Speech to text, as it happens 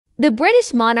The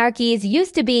British monarchy is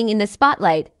used to being in the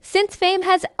spotlight, since fame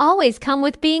has always come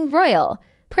with being royal.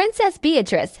 Princess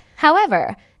Beatrice,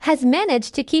 however, has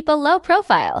managed to keep a low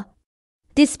profile,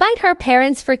 despite her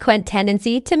parents' frequent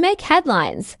tendency to make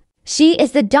headlines. She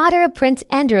is the daughter of Prince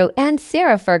Andrew and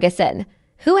Sarah Ferguson,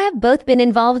 who have both been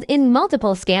involved in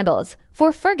multiple scandals.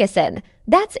 For Ferguson,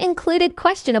 that's included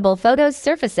questionable photos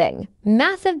surfacing,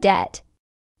 massive debt,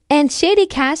 and shady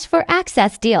cash for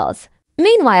access deals.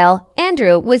 Meanwhile,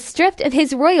 Andrew was stripped of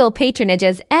his royal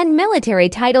patronages and military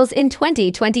titles in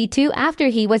 2022 after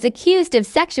he was accused of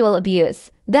sexual abuse.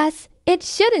 Thus, it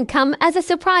shouldn't come as a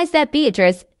surprise that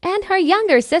Beatrice and her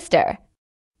younger sister,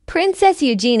 Princess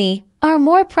Eugenie, are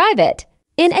more private.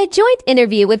 In a joint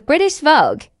interview with British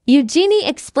Vogue, Eugenie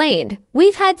explained,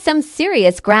 "We've had some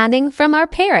serious grounding from our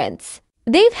parents.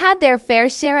 They've had their fair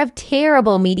share of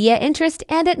terrible media interest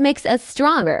and it makes us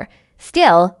stronger.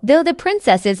 Still, though the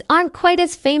princesses aren't quite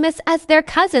as famous as their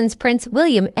cousins Prince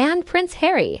William and Prince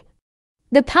Harry,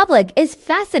 the public is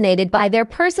fascinated by their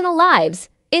personal lives,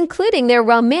 including their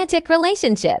romantic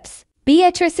relationships."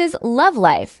 Beatrice's love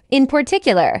life, in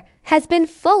particular, has been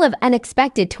full of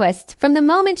unexpected twists from the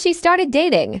moment she started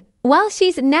dating, while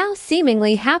she's now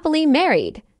seemingly happily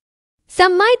married.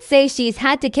 Some might say she's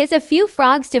had to kiss a few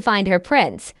frogs to find her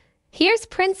prince. Here's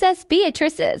Princess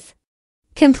Beatrice's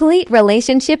complete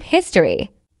relationship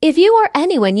history. If you or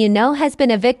anyone you know has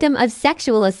been a victim of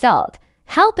sexual assault,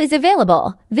 help is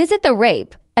available. Visit the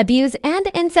Rape, Abuse and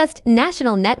Incest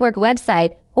National Network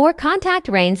website or contact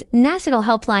RAIN's National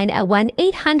Helpline at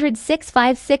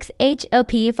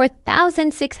 1-800-656-HOP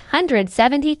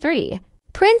 4673.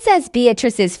 Princess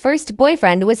Beatrice's first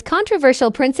boyfriend was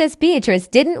controversial. Princess Beatrice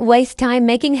didn't waste time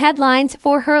making headlines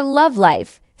for her love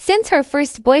life, since her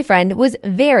first boyfriend was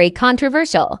very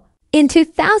controversial. In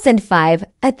 2005,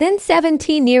 a then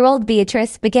 17-year-old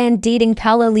Beatrice began dating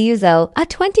Paolo Liuzzo, a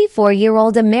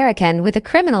 24-year-old American with a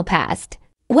criminal past.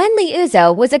 When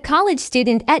Liuzzo was a college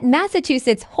student at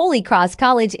Massachusetts Holy Cross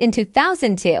College in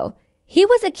 2002, he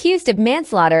was accused of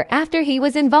manslaughter after he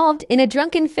was involved in a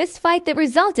drunken fistfight that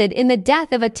resulted in the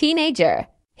death of a teenager.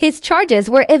 His charges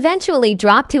were eventually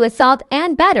dropped to assault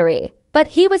and battery, but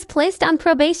he was placed on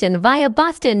probation via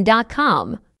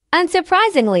Boston.com.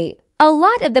 Unsurprisingly, a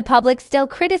lot of the public still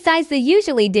criticize the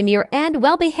usually demure and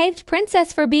well-behaved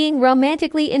princess for being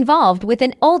romantically involved with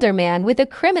an older man with a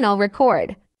criminal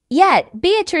record. Yet,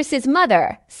 Beatrice's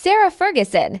mother, Sarah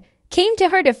Ferguson, came to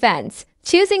her defense,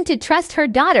 choosing to trust her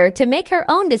daughter to make her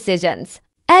own decisions.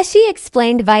 As she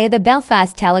explained via the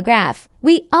Belfast Telegraph,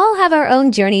 "We all have our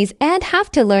own journeys and have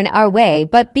to learn our way,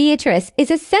 but Beatrice is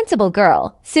a sensible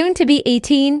girl, soon to be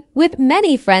 18, with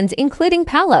many friends including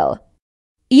Paolo."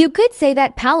 You could say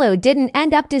that Paolo didn't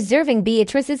end up deserving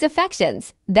Beatrice's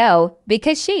affections, though,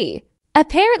 because she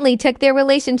apparently took their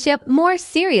relationship more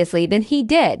seriously than he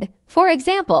did. For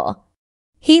example,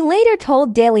 he later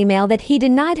told Daily Mail that he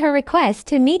denied her request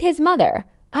to meet his mother.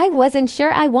 "I wasn't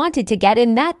sure I wanted to get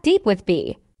in that deep with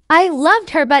B. I loved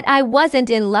her, but I wasn't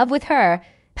in love with her."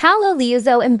 Paolo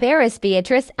Liuzzo embarrassed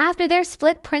Beatrice after their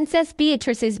split. Princess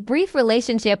Beatrice's brief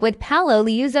relationship with Paolo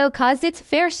Liuzzo caused its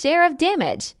fair share of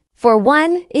damage. For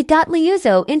one, it got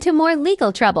Liuzzo into more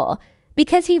legal trouble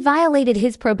because he violated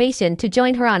his probation to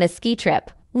join her on a ski trip.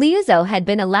 Liuzzo had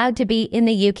been allowed to be in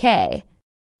the UK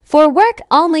for work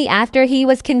only after he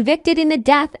was convicted in the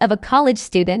death of a college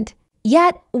student.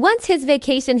 Yet, once his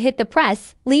vacation hit the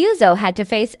press, Liuzzo had to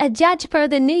face a judge per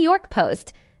the New York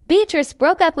Post. Beatrice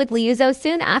broke up with Liuzzo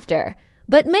soon after,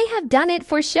 but may have done it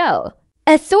for show.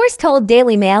 A source told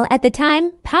Daily Mail at the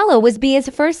time, Paolo was Bea's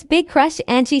first big crush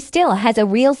and she still has a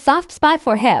real soft spot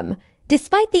for him,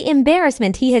 despite the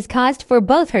embarrassment he has caused for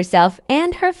both herself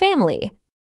and her family.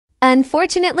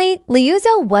 Unfortunately,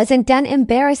 Liuzzo wasn't done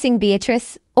embarrassing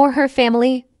Beatrice or her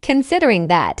family, considering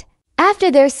that after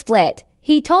their split,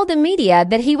 he told the media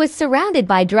that he was surrounded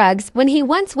by drugs when he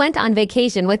once went on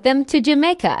vacation with them to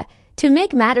Jamaica. To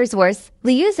make matters worse,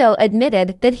 Liuzzo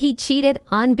admitted that he cheated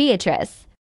on Beatrice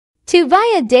to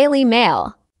via Daily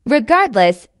Mail.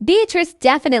 Regardless, Beatrice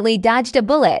definitely dodged a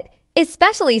bullet,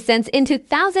 especially since in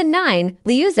 2009,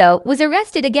 Liuzzo was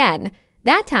arrested again,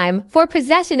 that time for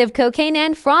possession of cocaine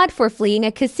and fraud for fleeing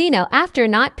a casino after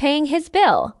not paying his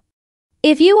bill.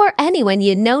 If you or anyone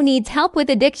you know needs help with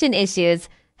addiction issues,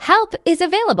 help is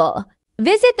available.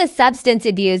 Visit the Substance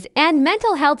Abuse and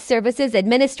Mental Health Services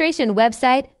Administration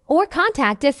website or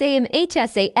contact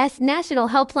SAMHSAS National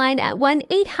Helpline at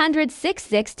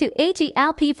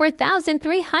 1-800-662-HELP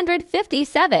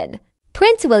 4357.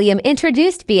 Prince William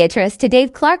introduced Beatrice to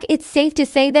Dave Clark. It's safe to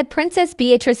say that Princess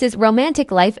Beatrice's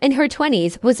romantic life in her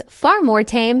 20s was far more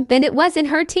tame than it was in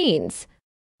her teens.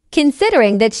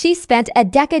 considering that she spent a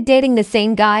decade dating the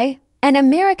same guy, an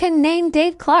American named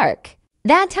Dave Clark.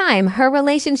 That time, her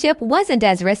relationship wasn't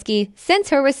as risky since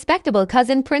her respectable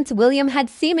cousin Prince William had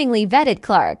seemingly vetted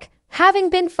Clark, having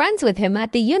been friends with him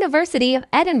at the University of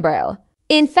Edinburgh.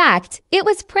 In fact, it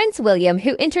was Prince William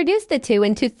who introduced the two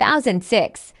in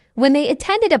 2006 when they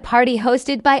attended a party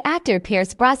hosted by actor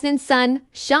Pierce Brosnan's son,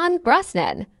 Sean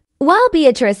Brosnan. While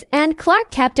Beatrice and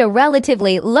Clark kept a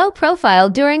relatively low profile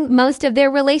during most of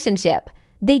their relationship,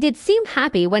 they did seem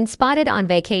happy when spotted on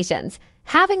vacations,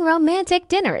 having romantic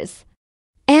dinners,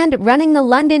 and running the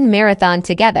London Marathon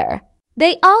together.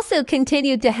 They also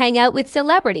continued to hang out with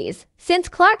celebrities, since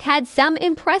Clark had some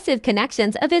impressive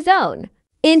connections of his own.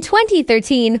 In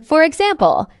 2013, for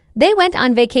example, they went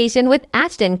on vacation with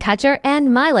Ashton Kutcher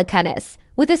and Mila Kunis,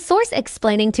 with a source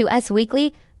explaining to Us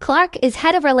Weekly, Clark is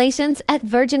head of relations at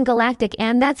Virgin Galactic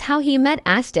and that's how he met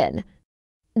Ashton.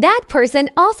 That person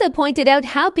also pointed out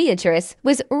how Beatrice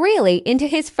was really into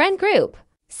his friend group,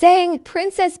 saying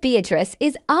Princess Beatrice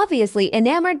is obviously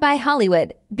enamored by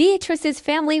Hollywood. Beatrice's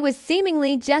family was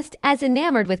seemingly just as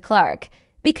enamored with Clark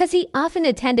because he often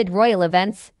attended royal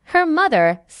events. Her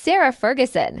mother, Sarah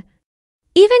Ferguson,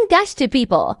 even gushed to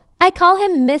people, I call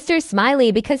him Mr.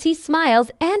 Smiley because he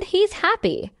smiles and he's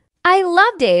happy. I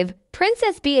love Dave.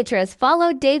 Princess Beatrice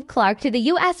followed Dave Clark to the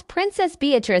U.S. Princess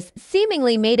Beatrice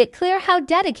seemingly made it clear how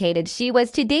dedicated she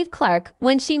was to Dave Clark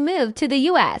when she moved to the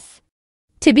U.S.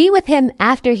 to be with him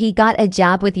after he got a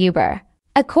job with Uber.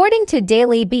 According to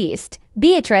Daily Beast,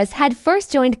 Beatrice had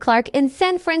first joined Clark in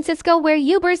San Francisco where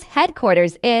Uber's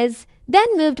headquarters is,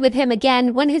 then moved with him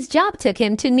again when his job took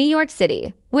him to New York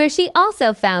City, where she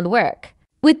also found work.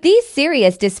 With these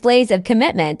serious displays of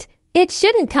commitment, it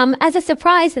shouldn't come as a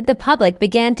surprise that the public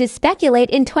began to speculate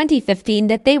in 2015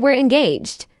 that they were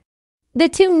engaged. The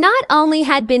two not only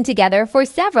had been together for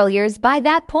several years by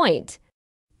that point,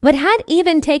 but had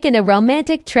even taken a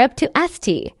romantic trip to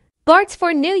St. Bart's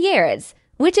for New Year's,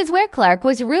 which is where Clark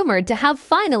was rumored to have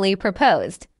finally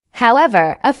proposed.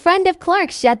 However, a friend of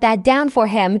Clark shut that down for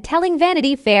him, telling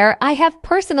Vanity Fair, I have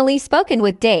personally spoken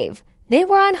with Dave. They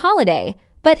were on holiday,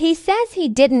 but he says he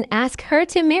didn't ask her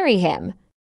to marry him.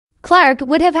 Clark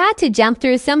would have had to jump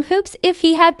through some hoops if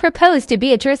he had proposed to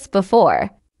Beatrice before.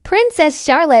 Princess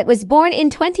Charlotte was born in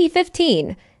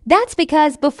 2015. That's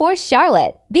because before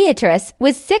Charlotte, Beatrice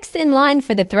was sixth in line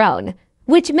for the throne,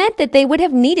 which meant that they would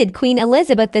have needed Queen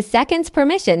Elizabeth II's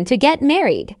permission to get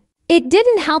married. It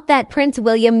didn't help that Prince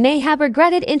William may have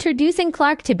regretted introducing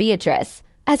Clark to Beatrice.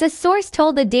 As a source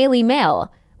told the Daily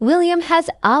Mail, William has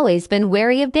always been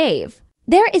wary of Dave.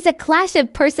 There is a clash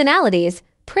of personalities.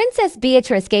 Princess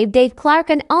Beatrice gave Dave Clark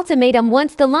an ultimatum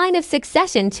once the line of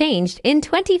succession changed in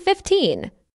 2015.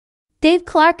 Dave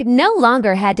Clark no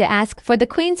longer had to ask for the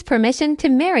Queen's permission to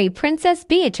marry Princess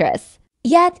Beatrice.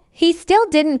 Yet, he still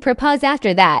didn't propose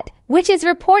after that, which is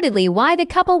reportedly why the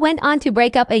couple went on to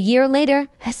break up a year later,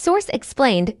 a source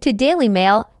explained to Daily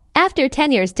Mail, after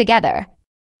 10 years together.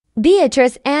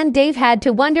 Beatrice and Dave had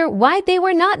to wonder why they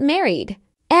were not married,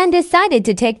 and decided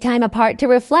to take time apart to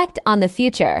reflect on the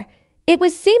future. It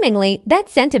was seemingly that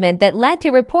sentiment that led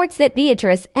to reports that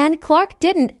Beatrice and Clark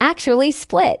didn't actually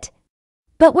split,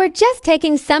 but were just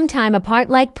taking some time apart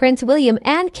like Prince William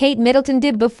and Kate Middleton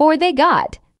did before they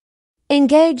got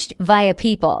engaged via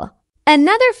People.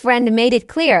 Another friend made it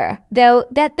clear, though,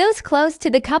 that those close to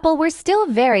the couple were still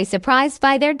very surprised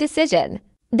by their decision.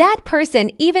 That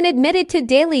person even admitted to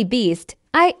Daily Beast,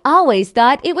 I always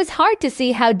thought it was hard to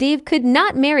see how Dave could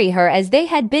not marry her as they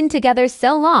had been together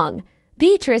so long.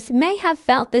 Beatrice may have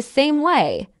felt the same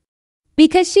way,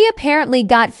 because she apparently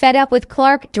got fed up with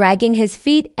Clark dragging his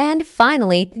feet and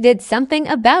finally did something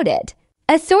about it.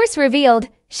 A source revealed,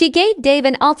 she gave Dave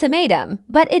an ultimatum,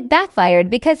 but it backfired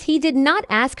because he did not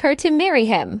ask her to marry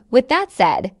him. With that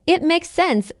said, it makes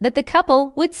sense that the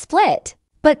couple would split.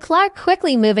 But Clark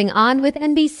quickly moving on with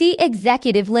NBC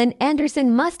executive Lynn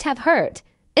Anderson must have hurt,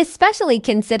 especially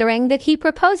considering that he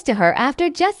proposed to her after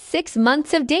just 6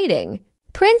 months of dating.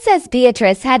 Princess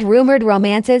Beatrice had rumored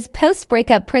romances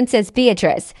post-breakup. Princess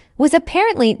Beatrice was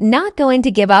apparently not going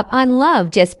to give up on love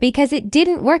just because it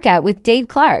didn't work out with Dave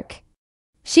Clark.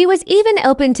 She was even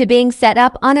open to being set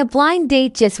up on a blind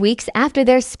date just weeks after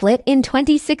their split in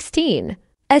 2016.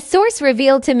 A source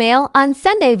revealed to Mail on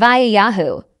Sunday via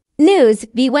Yahoo News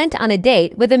he went on a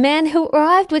date with a man who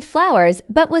arrived with flowers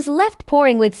but was left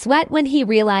pouring with sweat when he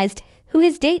realized who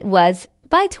his date was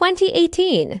by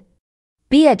 2018.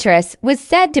 Beatrice was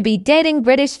said to be dating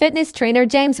British fitness trainer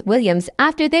James Williams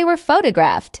after they were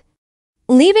photographed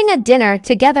leaving a dinner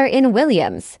together in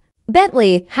Williams'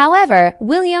 Bentley. However,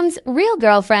 Williams' real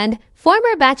girlfriend,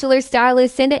 former Bachelor star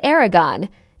Lucinda Aragon,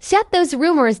 shut those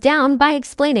rumors down by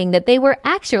explaining that they were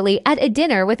actually at a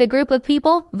dinner with a group of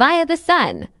people via the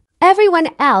Sun. Everyone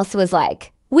else was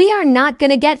like, "We are not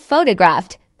gonna get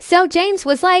photographed." So James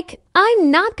was like, "I'm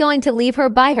not going to leave her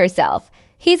by herself.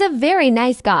 He's a very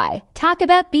nice guy." Talk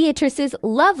about Beatrice's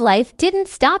love life didn't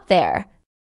stop there.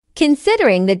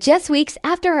 Considering that just weeks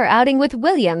after her outing with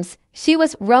Williams, she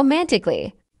was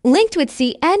romantically linked with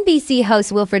CNBC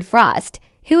host Wilfred Frost,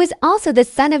 who is also the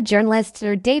son of journalist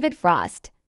Sir David Frost.